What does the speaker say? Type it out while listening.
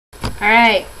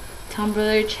Alright,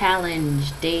 Tumblr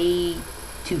challenge, day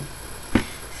 2.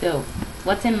 So,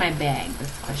 what's in my bag?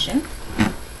 That's the question.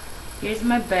 Here's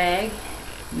my bag.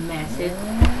 Massive.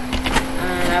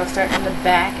 I will start from the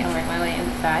back and work my way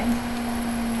inside.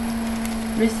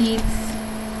 Receipts.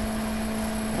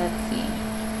 Let's see.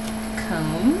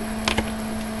 Comb.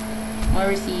 More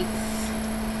receipts.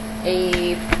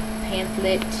 A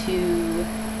pamphlet to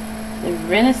the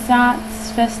Renaissance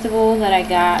Festival that I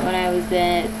got when I was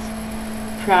at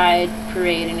Pride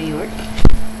Parade in New York.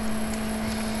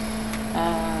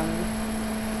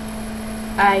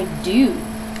 I do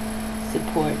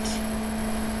support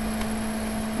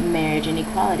marriage and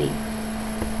equality.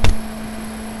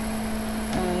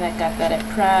 I got that at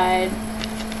Pride.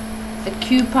 A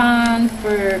coupon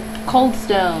for Cold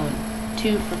Stone,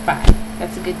 2 for $5.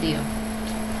 That's a good deal.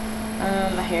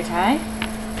 A hair tie.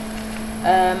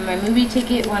 My movie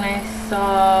ticket when I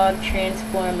saw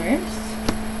Transformers.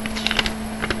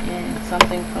 And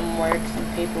something from work, some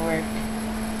paperwork.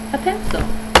 A pencil.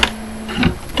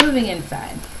 Moving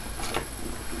inside.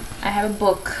 I have a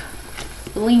book,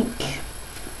 Blink,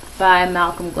 by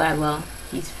Malcolm Gladwell.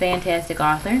 He's a fantastic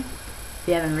author. If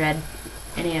you haven't read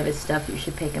any of his stuff, you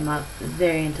should pick him up.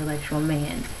 Very intellectual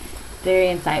man. Very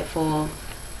insightful.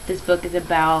 This book is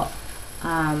about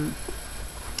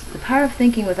the power of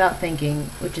thinking without thinking,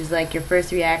 which is like your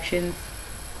first reactions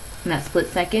in that split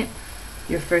second.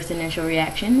 Your first initial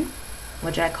reaction,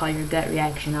 which I call your gut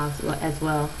reaction as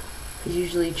well, is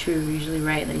usually true, usually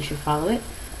right, that you should follow it.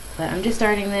 But I'm just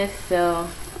starting this, so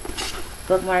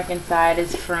bookmark inside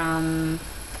is from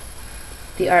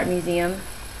the Art Museum.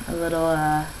 A little,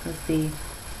 let's see,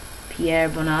 Pierre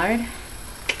Bonnard.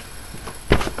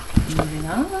 Moving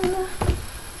on.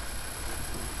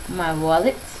 My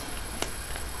wallet.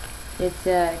 It's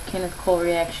a Kenneth Cole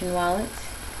reaction wallet.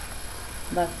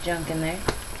 Lots of junk in there.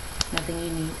 Nothing you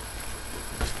need.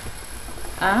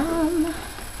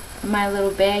 My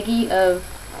little baggie of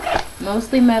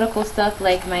mostly medical stuff,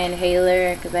 like my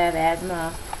inhaler because I have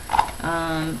asthma.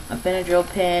 A Benadryl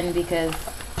pen because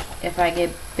if I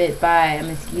get bit by a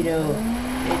mosquito,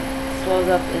 it swells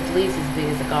up at least as big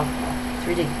as a golf ball. It's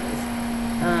ridiculous.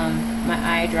 My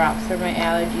eye drops for my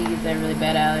allergies. I have really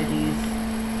bad allergies.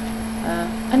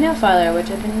 A nail filer, which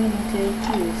I've been meaning to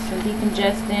use. Some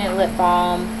decongestant, lip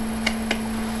balm.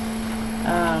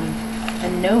 A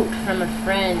note from a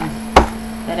friend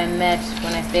that I met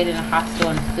when I stayed in a hostel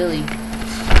in Philly.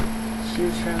 She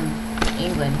was from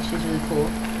England. She's really cool.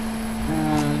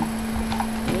 And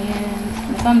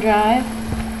my thumb drive.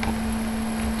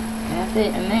 That's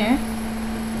it in there.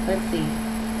 Let's see.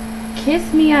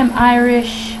 Kiss Me, I'm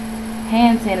Irish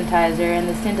hand sanitizer and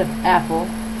the scent of apple.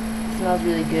 It smells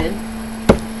really good.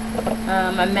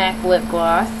 My MAC lip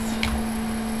gloss.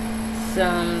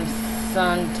 Some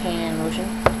suntan lotion.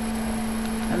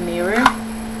 A mirror.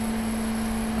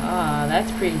 Oh,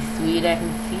 that's pretty sweet. I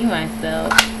can see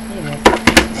myself. Anyways.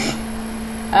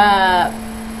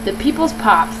 The People's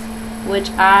Pops, which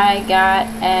I got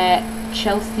at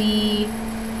Chelsea. I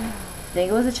think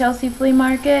it was a Chelsea flea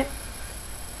market.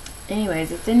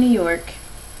 Anyways, it's in New York.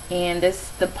 And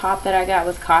the pop that I got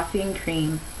was coffee and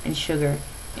cream and sugar.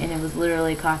 And it was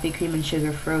literally coffee, cream, and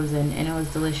sugar frozen. And it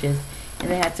was delicious. And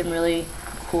they had some really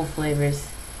cool flavors.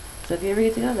 So if you ever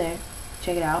get to go there,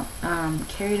 check it out.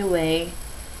 Carried Away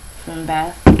from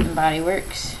Bath and Body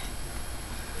Works.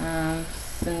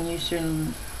 Some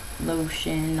Eucerin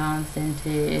lotion,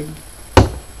 non-scented,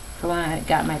 for when I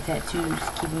got my tattoos,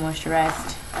 keep them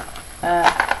moisturized.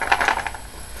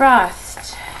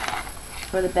 Frost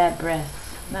for the bad breath.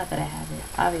 Not that I have it.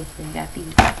 Obviously, I got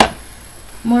these.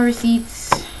 More receipts.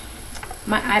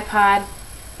 My iPod.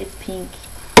 It's pink.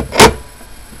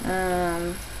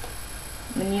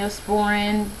 The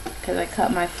Neosporin, because I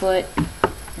cut my foot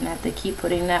and I have to keep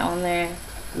putting that on there.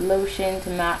 Lotion to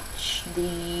match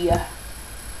the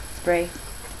spray.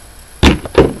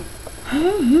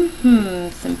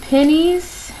 Some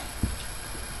pennies.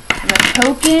 My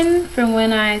token from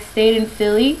when I stayed in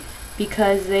Philly,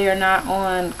 because they are not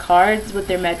on cards with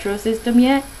their metro system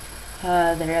yet.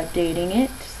 They're updating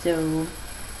it, so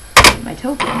my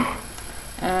token.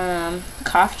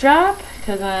 Cough drop,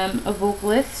 because I'm a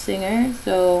vocalist, singer,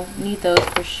 so need those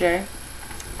for sure.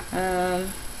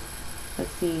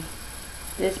 Let's see.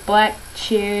 This black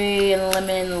cherry and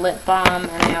lemon lip balm,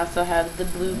 and I also have the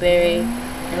blueberry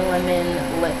and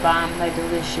lemon lip balm by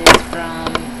Delicious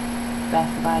from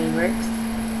Bath & Body Works.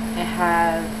 I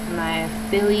have my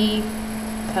Philly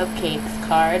Cupcakes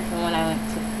card from when I went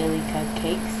to Philly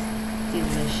Cupcakes.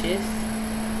 Delicious.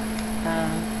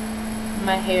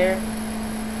 My hair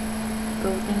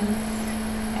opens.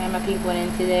 I have my pink one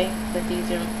in today, but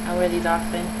I wear these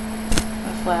often.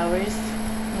 flowers,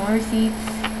 more receipts,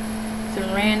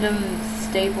 some random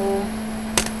staple.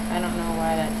 I don't know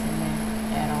why that's in there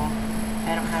at all.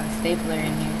 I don't have a stapler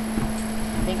in here.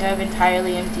 I think I've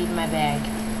entirely emptied my bag.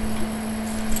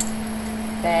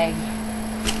 Bag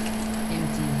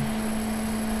empty.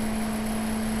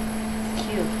 It's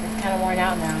cute. It's kind of worn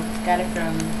out now. Got it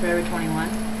from Forever 21.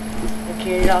 I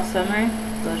carried it all summer.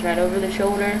 Goes right over the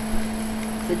shoulder.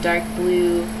 It's a dark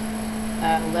blue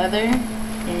leather,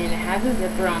 and it has a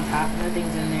zipper on top.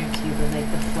 Nothing's in there too, but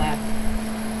like the flap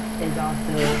is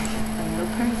also a little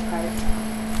purse part.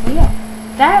 But yeah,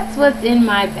 that's what's in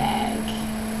my bag.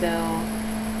 So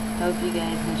hope you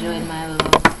guys enjoyed my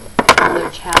little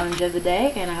challenge of the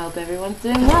day, and I hope everyone's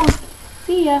doing well.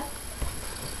 See ya!